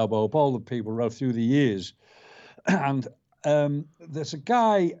Crosby, Bob Hope, all the people right through the years. And there's a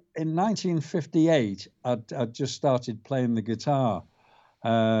guy in 1958, I'd just started playing the guitar,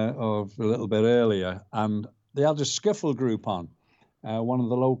 or a little bit earlier, and they had a skiffle group on, one of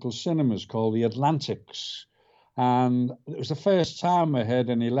the local cinemas called the Atlantics. And it was the first time I heard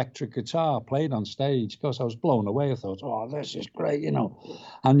an electric guitar played on stage. Of course, I was blown away. I thought, oh, this is great,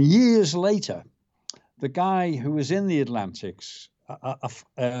 And years later, the guy who was in the Atlantics,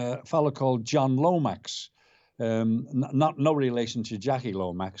 a fellow called John Lomax, no relation to Jackie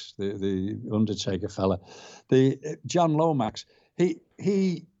Lomax, the Undertaker fella, John Lomax,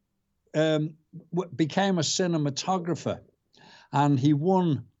 he became a cinematographer, and he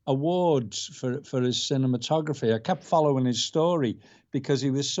won awards for his cinematography. I kept following his story because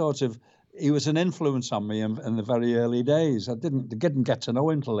he was an influence on me in the very early days. I didn't get to know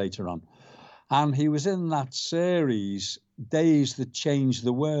him till later on. And he was in that series, Days That Changed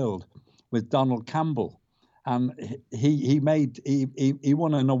the World, with Donald Campbell. And he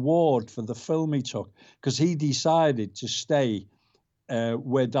won an award for the film he took because he decided to stay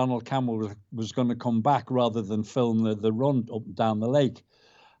where Donald Campbell was going to come back rather than film the run up and down the lake.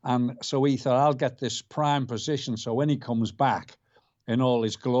 And so he thought, I'll get this prime position. So when he comes back in all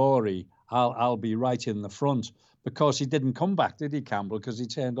his glory, I'll be right in the front. Because he didn't come back, did he, Campbell? Because he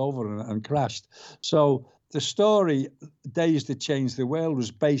turned over and crashed. So the story, Days That Changed the World,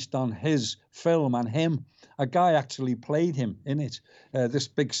 was based on his film and him. A guy actually played him in it. This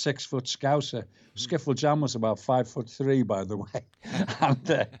big 6-foot Scouser. Skiffle Jan was about 5'3", by the way,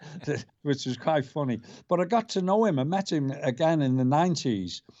 and which was quite funny. But I got to know him. I met him again in the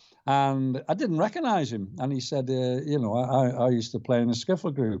 90s, and I didn't recognise him. And he said, I used to play in a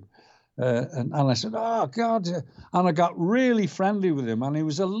skiffle group. And I said, oh, God. And I got really friendly with him. And he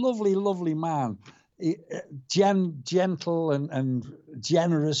was a lovely, lovely man, gentle and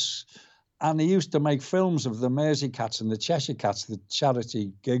generous. And he used to make films of the Mersey Cats and the Cheshire Cats, the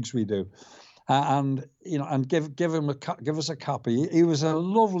charity gigs we do. And give us a copy. He was a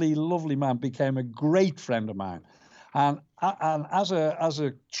lovely, lovely man, became a great friend of mine. And as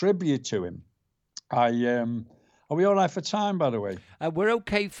a tribute to him, are we all right for time, by the way? We're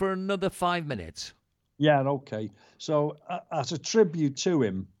okay for another 5 minutes. Yeah, okay. So as a tribute to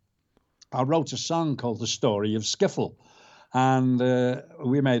him, I wrote a song called The Story of Skiffle. And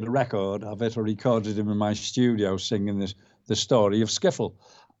we made a record of it. I recorded him in my studio singing the story of Skiffle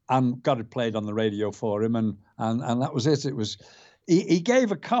and got it played on the radio for him. And that was it. It was... He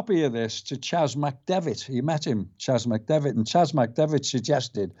gave a copy of this to Chas McDevitt. He met him, Chas McDevitt, and Chas McDevitt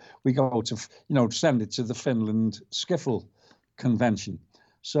suggested we go to, send it to the Finland Skiffle Convention.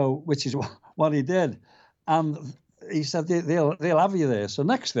 So, which is what he did. And he said they'll have you there. So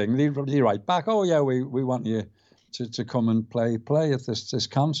next thing, they write back, oh yeah, we want you to come and play at this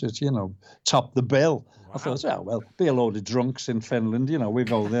concert, top the bill. Wow. I thought, oh, well, be a load of drunks in Finland, we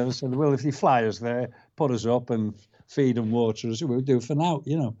go there. I said, well, if you fly us there, put us up and feed and water us, we'll do for now,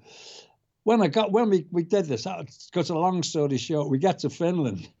 When we did this, got a long story short, we get to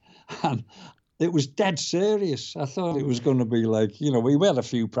Finland and it was dead serious. I thought it was going to be like, we had a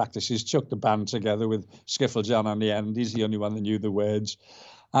few practices, chucked the band together with Skiffle Jan on the end. He's the only one that knew the words.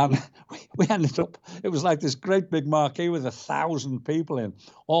 And we ended up, it was like this great big marquee with 1,000 people in,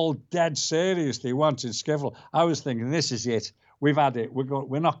 all dead serious. They wanted Skiffle. I was thinking, this is it. We've had it.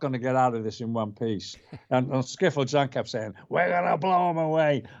 We're not going to get out of this in one piece. And Skiffle Jan kept saying, we're going to blow them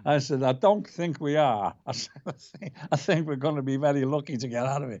away. I said, I don't think we are. I think we're going to be very lucky to get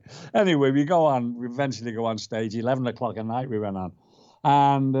out of it. Anyway, we eventually go on stage. 11 o'clock at night we went on.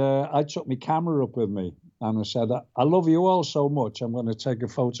 And I took my camera up with me. And I said, I love you all so much. I'm going to take a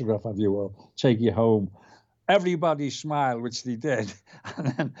photograph of you all, take you home. Everybody smiled, which they did.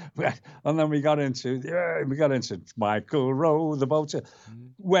 And then we got into Michael Rowe, the boat.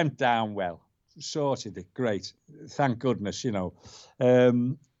 Went down well. Sorted it. Great. Thank goodness,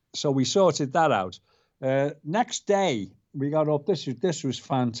 So we sorted that out. Next day, we got up. This was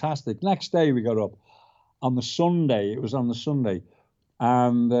fantastic. Next day, we got up on the Sunday. It was on the Sunday.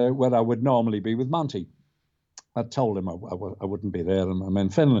 And where I would normally be with Monty. I told him I wouldn't be there, and I'm in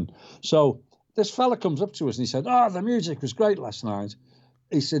Finland. So this fella comes up to us and he said, the music was great last night.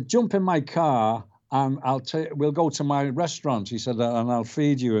 He said, jump in my car and we'll go to my restaurant. He said, and I'll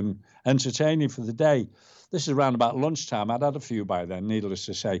feed you and entertain you for the day. This is around about lunchtime. I'd had a few by then, needless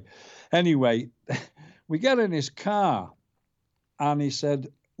to say. Anyway, we get in his car and he said,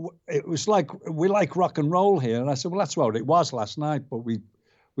 it was like, we like rock and roll here. And I said, well, that's what it was last night, but we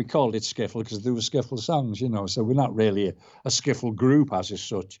called it Skiffle because there were Skiffle songs, so we're not really a Skiffle group as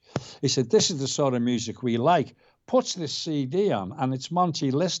such. He said, this is the sort of music we like. Puts this CD on, and it's Monty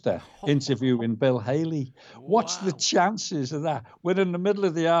Lister interviewing Bill Haley. What's the chances of that? We're in the middle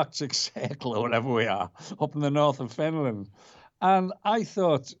of the Arctic Circle or whatever we are, up in the north of Finland. And I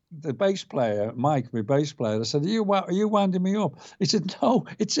thought the bass player, Mike, my bass player, I said, are you winding me up? He said, no,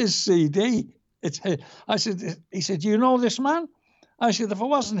 it's his CD. He said, you know this man? I said, if I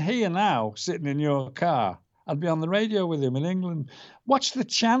wasn't here now, sitting in your car, I'd be on the radio with him in England. What's the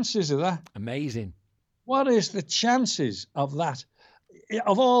chances of that? Amazing. What is the chances of that?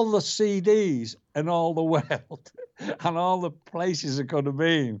 Of all the CDs in all the world and all the places it could have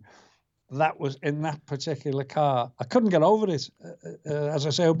been, that was in that particular car. I couldn't get over it. As I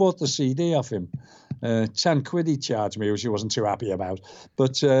say, I bought the CD off him. 10 quid he charged me, which he wasn't too happy about.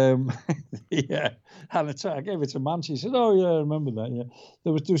 But yeah, and I gave it to Monty. He said, oh yeah, I remember that. Yeah,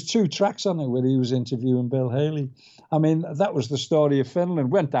 there was 2 tracks on it where he was interviewing Bill Haley. I mean, that was the story of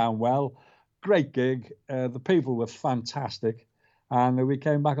Finland. Went down well, great gig. The people were fantastic, and we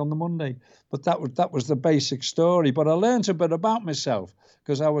came back on the Monday. But that was the basic story. But I learned a bit about myself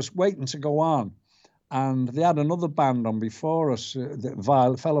because I was waiting to go on. and they had another band on before us,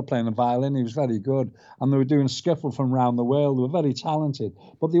 the fellow playing the violin. He was very good, and they were doing skiffle from around the world. They were very talented,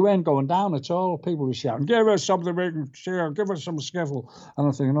 but they weren't going down at all. People were shouting, "Give us something we can cheer, give us some skiffle," and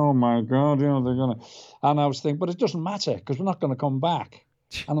I'm thinking, "Oh my God, they're gonna," and I was thinking, but it doesn't matter because we're not going to come back.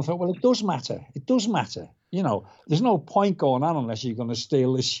 And I thought, well, it does matter. It does matter. There's no point going on unless you're going to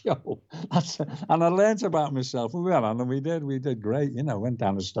steal the show. And I learned about myself. We went on and we did great. Went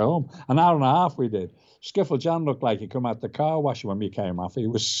down to Stone. An hour and a half we did. Skiffle John looked like he come out the car wash when we came off. He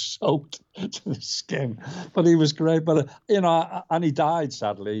was soaked to the skin, but he was great. But and he died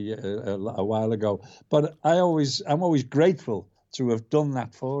sadly a while ago. But I'm always grateful to have done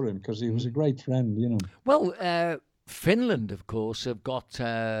that for him because he was a great friend. Well. Finland, of course, have got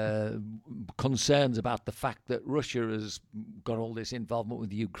concerns about the fact that Russia has got all this involvement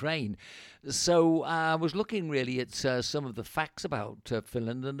with Ukraine. So I was looking really at some of the facts about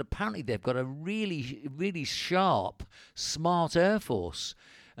Finland, and apparently they've got a really, really sharp, smart air force.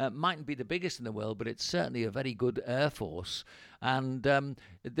 Mightn't be the biggest in the world, but it's certainly a very good air force. And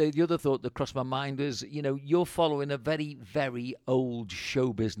the other thought that crossed my mind is, you're following a very, very old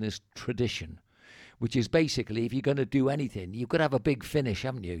show business tradition, which is basically, if you're going to do anything, you've got to have a big finish,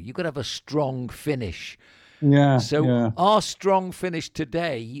 haven't you? You've got to have a strong finish. Yeah. So our strong finish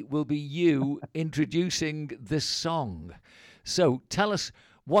today will be you introducing this song. So tell us,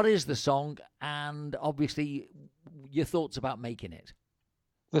 what is the song, and obviously your thoughts about making it?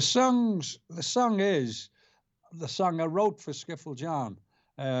 The song is the song I wrote for Skiffle John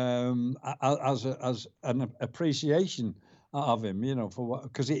as an appreciation of him,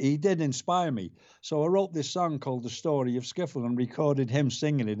 because he did inspire me. So I wrote this song called "The Story of Skiffle" and recorded him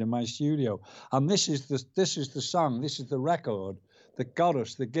singing it in my studio. And this is the song, this is the record that got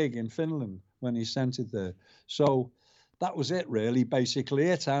us the gig in Finland when he sent it there. So that was it, really, basically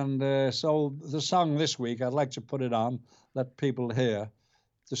it. And so the song this week, I'd like to put it on, let people hear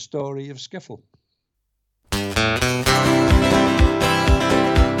 "The Story of Skiffle."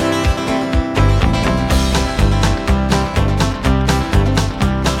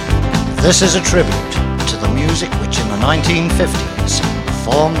 This is a tribute to the music which in the 1950s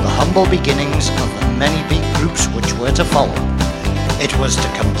formed the humble beginnings of the many beat groups which were to follow. It was to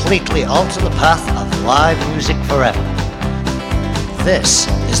completely alter the path of live music forever. This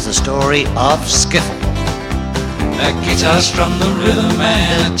is the story of Skiffle. The guitar strummed the rhythm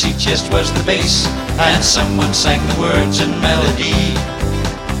and the chest was the bass, and someone sang the words and melody.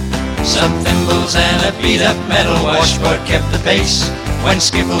 Some thimbles and a beat-up metal washboard kept the pace when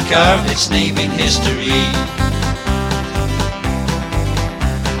Skiffle carved its name in history.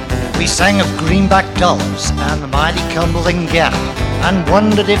 We sang of greenback dollars and the mighty Cumberland Gap, and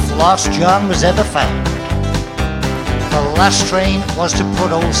wondered if Lost John was ever found. The last train was to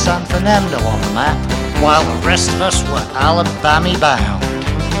put old San Fernando on the map, while the rest of us were Alabama bound.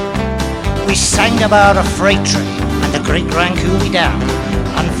 We sang about a freight train and the great Grand Coulee down,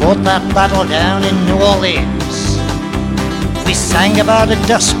 and fought that battle down in New Orleans. We sang about a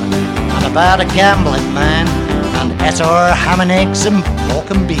dustman and about a gambling man, and ate our ham and eggs and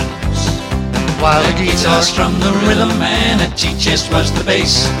pork and beans. While the guitar strummed the rhythm and a chest was the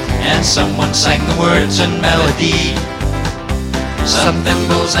bass, and someone sang the words and melody. Some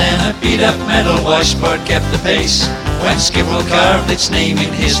thimbles and a beat-up metal washboard kept the pace when Skiffle carved its name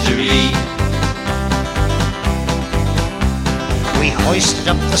in history. We hoisted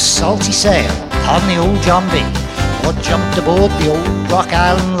up the salty sail upon the old John B, or jumped aboard the old Rock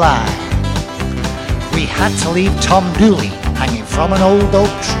Island Line. We had to leave Tom Dooley hanging from an old oak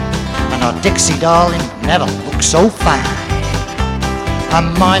tree, and our Dixie darling never looked so fine. A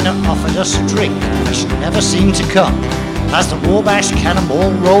miner offered us a drink which never seemed to come, as the Wabash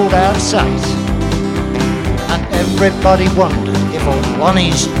Cannonball rolled out of sight. And everybody wondered if old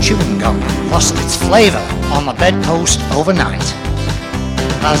Lonnie's chewing gum lost its flavour on the bedpost overnight.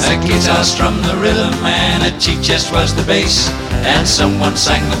 As the guitar strummed the rhythm and a chest was the bass, and someone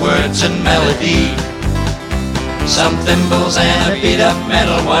sang the words and melody. Some thimbles and a beat-up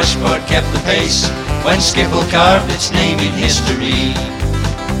metal washboard kept the pace when Skiffle carved its name in history.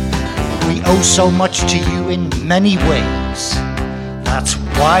 We owe so much to you in many ways. That's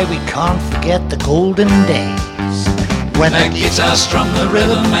why we can't forget the golden days. When the guitar strummed the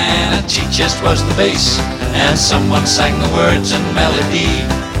rhythm and a chest was the bass, and someone sang the words and melody.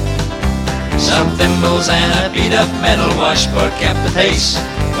 Some thimbles and a beat-up metal washboard kept the pace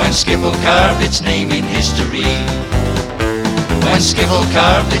when Skiffle carved its name in history. When Skiffle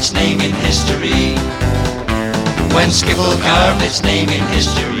carved its name in history. When Skiffle carved its name in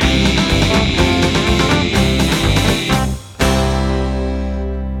history.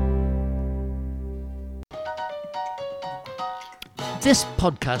 This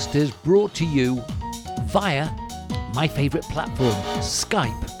podcast is brought to you via my favourite platform,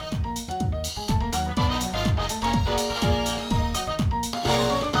 Skype.